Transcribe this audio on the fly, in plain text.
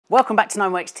Welcome back to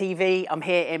 9works TV. I'm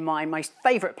here in my most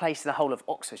favourite place in the whole of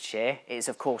Oxfordshire. It is,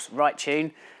 of course,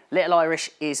 Wrightune. Little Irish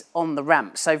is on the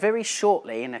ramp. So very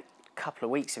shortly, in a couple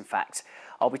of weeks in fact,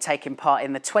 I'll be taking part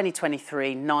in the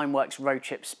 2023 9works Road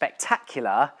Trip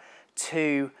Spectacular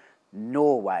to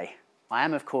Norway. I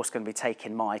am, of course, going to be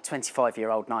taking my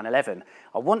 25-year-old 911.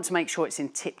 I want to make sure it's in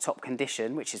tip-top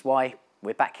condition, which is why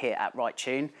we're back here at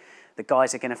Wrightune. The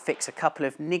guys are going to fix a couple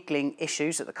of niggling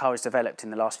issues that the car has developed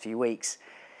in the last few weeks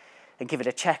and give it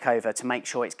a check over to make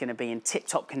sure it's going to be in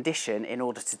tip-top condition in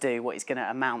order to do what is going to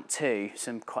amount to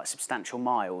some quite substantial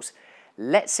miles.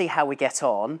 Let's see how we get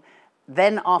on.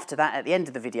 Then after that, at the end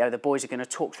of the video, the boys are going to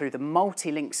talk through the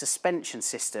multi-link suspension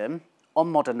system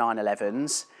on modern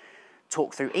 911s,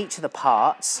 talk through each of the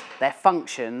parts, their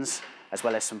functions, as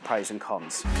well as some pros and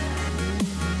cons.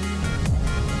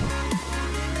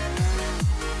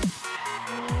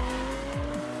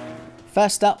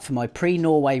 First up, for my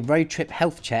pre-Norway road trip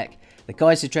health check, the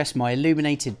guys addressed my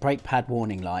illuminated brake pad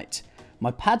warning light.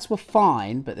 My pads were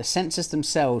fine, but the sensors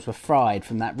themselves were fried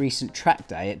from that recent track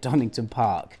day at Donington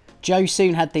Park. Joe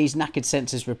soon had these knackered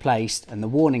sensors replaced and the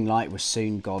warning light was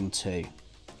soon gone too.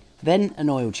 Then an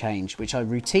oil change, which I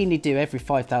routinely do every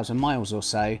 5,000 miles or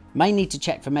so. May need to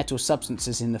check for metal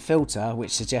substances in the filter,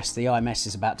 which suggests the IMS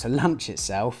is about to lunch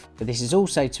itself, but this is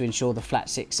also to ensure the flat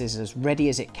six is as ready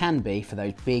as it can be for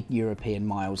those big European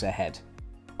miles ahead.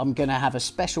 I'm going to have a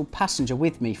special passenger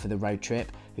with me for the road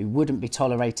trip who wouldn't be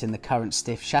tolerating the current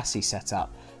stiff chassis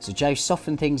setup, so Joe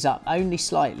softened things up only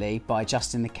slightly by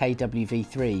adjusting the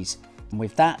KWV3s, and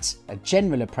with that, a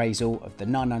general appraisal of the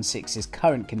 996's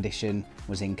current condition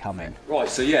was incoming. Right,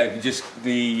 so yeah, just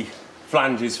the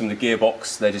flanges from the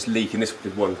gearbox, they're just leaking. This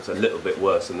one's a little bit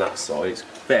worse than that side. It's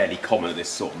fairly common at this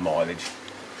sort of mileage.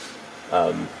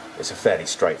 It's a fairly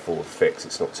straightforward fix,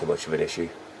 it's not too much of an issue.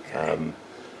 Okay.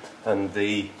 And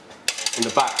the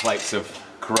back plates have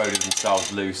corroded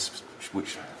themselves loose,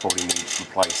 which probably needs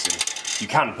replacing. You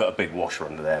can put a big washer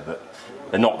under there, but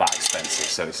they're not that expensive,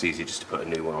 so it's easier just to put a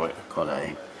new one on it.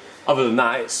 Quality. Other than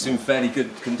that, it's in fairly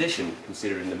good condition,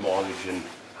 considering the mileage and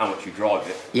how much you drive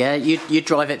it. Yeah, you'd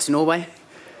drive it to Norway?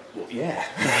 Well,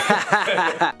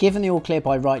 yeah. Given the all clear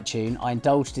by Wrightune, I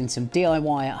indulged in some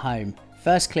DIY at home.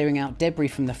 First clearing out debris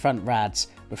from the front rads,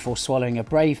 before swallowing a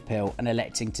brave pill and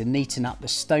electing to neaten up the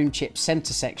stone chip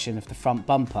centre section of the front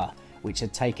bumper, which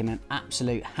had taken an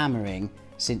absolute hammering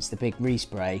since the big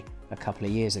respray a couple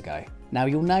of years ago. Now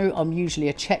you'll know I'm usually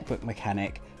a checkbook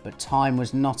mechanic, but time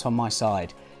was not on my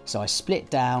side, so I split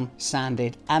down,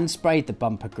 sanded and sprayed the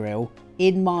bumper grille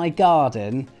in my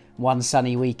garden one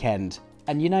sunny weekend.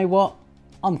 And you know what?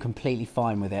 I'm completely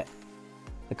fine with it.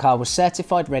 The car was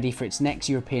certified ready for its next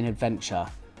European adventure.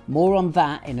 More on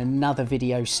that in another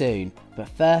video soon, but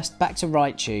first back to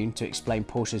Wrightune to explain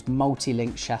Porsche's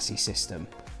multi-link chassis system.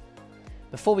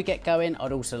 Before we get going,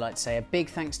 I'd also like to say a big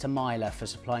thanks to Myler for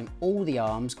supplying all the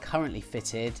arms currently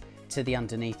fitted to the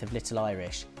underneath of Little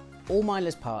Irish. All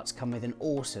Myler's parts come with an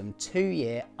awesome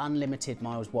 2-year unlimited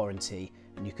miles warranty,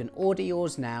 and you can order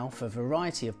yours now for a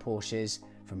variety of Porsches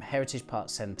from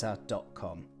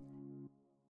heritagepartscentre.com.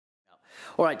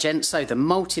 Alright gents, so the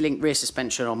multi-link rear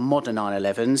suspension on modern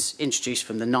 911s, introduced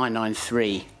from the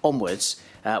 993 onwards.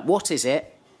 What is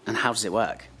it and how does it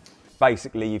work?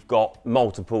 Basically, you've got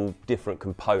multiple different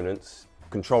components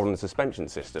controlling the suspension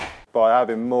system. By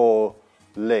having more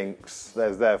links,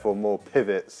 there's therefore more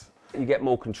pivots. You get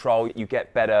more control, you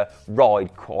get better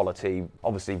ride quality.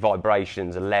 Obviously,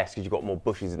 vibrations are less because you've got more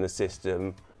bushes in the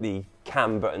system. The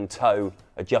camber and toe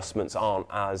adjustments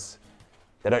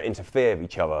they don't interfere with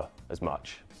each other as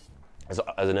much as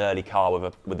an early car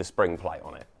with a spring plate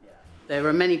on it. There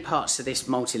are many parts to this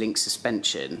multi-link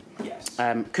suspension. Yes.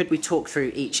 Could we talk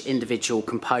through each individual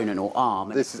component or arm?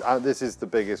 This is the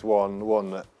biggest one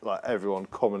that like everyone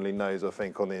commonly knows. I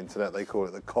think on the internet they call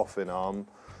it the coffin arm,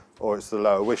 or it's the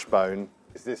lower wishbone.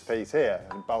 It's this piece here,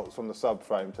 and it bolts from the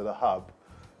subframe to the hub.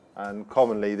 And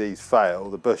commonly these fail,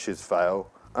 the bushes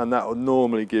fail, and that will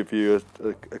normally give you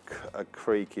a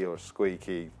creaky or a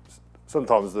squeaky.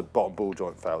 Sometimes the bottom ball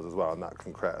joint fails as well, and that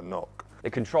can create a knock.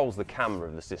 It controls the camber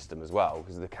of the system as well,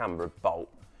 because the camber bolt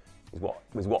is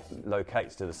what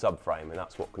locates to the subframe, and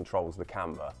that's what controls the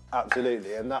camber.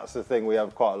 Absolutely, and that's the thing we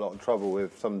have quite a lot of trouble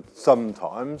with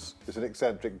sometimes. It's an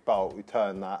eccentric bolt, we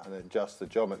turn that and adjust the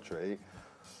geometry,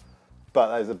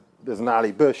 but there's an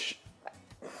alley bush.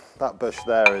 That bush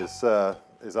there is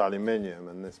aluminium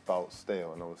and this bolt's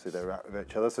steel, and obviously they react with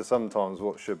each other, so sometimes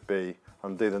what should be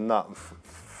undo the nut and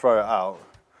throw it out,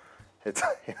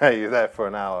 you're there for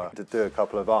an hour. To do a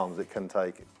couple of arms, it can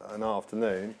take an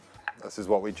afternoon. This is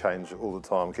what we change all the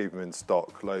time, keep them in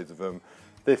stock, loads of them.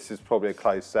 This is probably a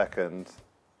close second.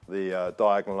 the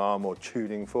diagonal arm, or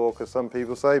tuning fork as some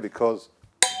people say, because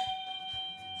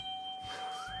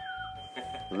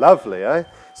lovely, eh?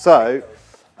 So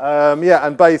yeah,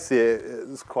 and basically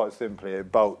it's quite simply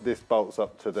this bolts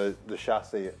up to the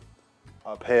chassis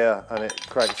up here, and it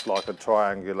creates like a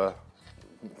triangular,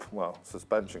 well,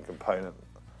 suspension component,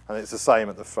 and it's the same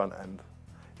at the front end.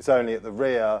 It's only at the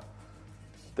rear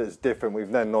that's different.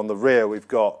 On the rear we've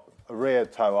got a rear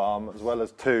tow arm as well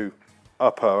as two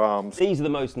upper arms. These are the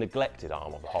most neglected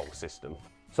arm of the whole system.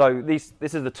 So this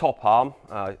is the top arm.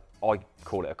 I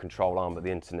call it a control arm, but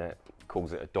the internet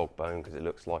calls it a dog bone because it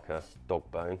looks like a dog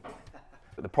bone.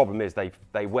 But the problem is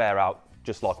they wear out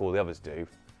just like all the others do,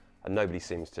 and nobody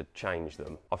seems to change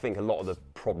them. I think a lot of the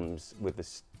problems with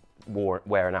this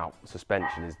wearing out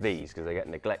suspension is these, because they get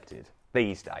neglected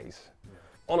these days.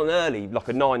 On an early, like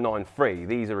a 993,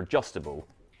 these are adjustable,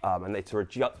 and they're to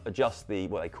adjust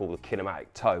what they call the kinematic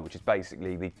toe, which is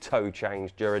basically the toe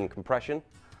change during compression.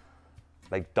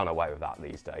 They've done away with that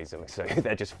these days, and so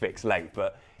they're just fixed length.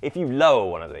 But if you lower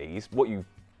one of these, what you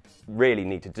really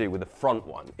need to do with the front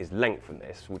one is lengthen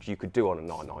this, which you could do on a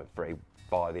 993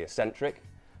 via the eccentric,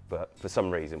 but for some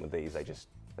reason with these,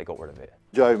 they got rid of it.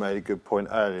 Joe made a good point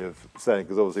earlier of saying,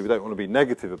 because obviously we don't want to be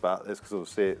negative about this, because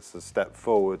obviously it's a step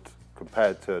forward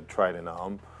compared to a trailing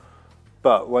arm,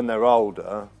 but when they're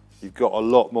older, you've got a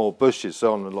lot more bushes.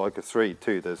 So on like a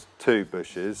 3.2, there's 2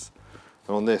 bushes,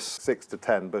 and on this 6 to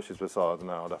 10 bushes per side. I don't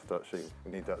know,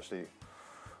 we need to actually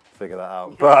figure that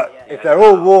out. But if they're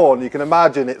all worn, you can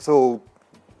imagine it's all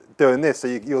doing this, so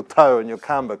your toe and your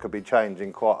camber could be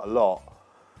changing quite a lot,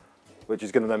 which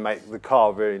is going to then make the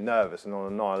car really nervous. And on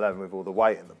a 911 with all the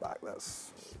weight in the back,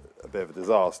 that's a bit of a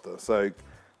disaster. So,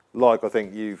 like I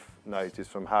think you've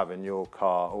noticed from having your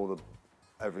car,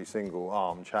 every single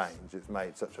arm change, it's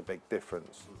made such a big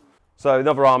difference. So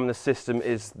another arm in the system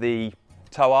is the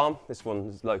tow arm. This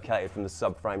one's located from the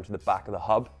subframe to the back of the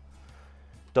hub.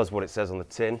 Does what it says on the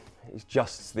tin. It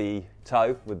adjusts the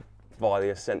toe via the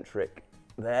eccentric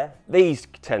there. These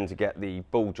tend to get the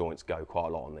ball joints go quite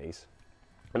a lot on these.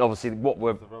 And obviously the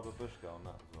rubber bush go on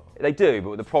that as well? They do,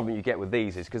 but the problem you get with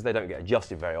these is because they don't get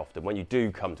adjusted very often, when you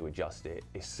do come to adjust it,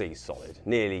 it's C-solid.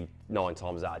 Nearly 9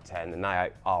 times out of 10, and they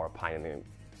are a pain in the...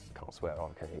 Can't swear,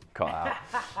 can you? Cut it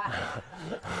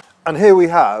out. And here we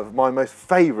have my most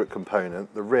favourite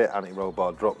component, the rear anti-roll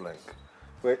bar drop link,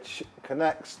 which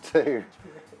connects to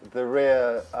the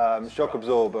rear shock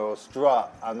absorber or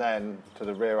strut, and then to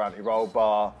the rear anti-roll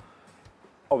bar.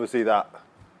 Obviously that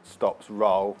stops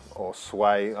roll or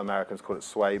sway. Americans call it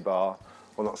sway bar.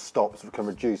 Well, not stops, we can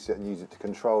reduce it and use it to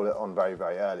control it. On very,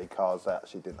 very early cars, they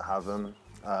actually didn't have them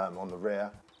on the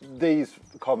rear. These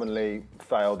commonly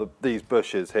fail, these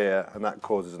bushes here, and that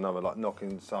causes another like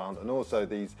knocking sound. And also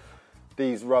these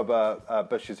rubber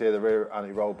bushes here, the rear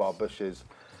anti-roll bar bushes,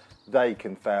 they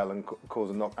can fail and cause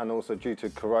a knock. And also due to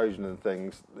corrosion and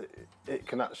things, it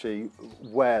can actually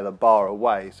wear the bar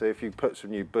away. So if you put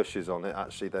some new bushes on it,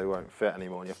 actually they won't fit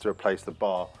anymore, and you have to replace the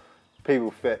bar.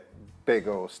 People fit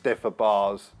bigger or stiffer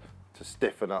bars to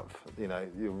stiffen up, you know,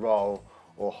 your roll,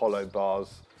 or hollow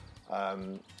bars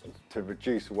to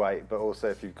reduce weight. But also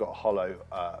if you've got a hollow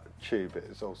tube,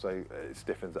 it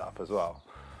stiffens it up as well.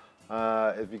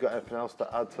 Have you got anything else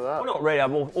to add to that? Well, not really.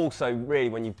 I'm also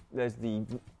really, there's the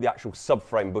actual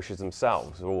subframe bushes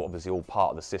themselves are obviously all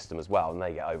part of the system as well, and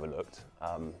they get overlooked.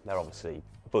 They're obviously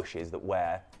bushes that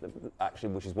wear,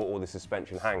 which is what all the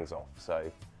suspension hangs off.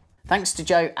 So, thanks to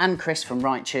Joe and Chris from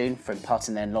Wrightune for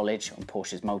imparting their knowledge on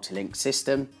Porsche's multi-link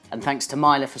system, and thanks to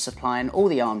Myler for supplying all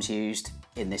the arms used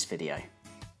in this video.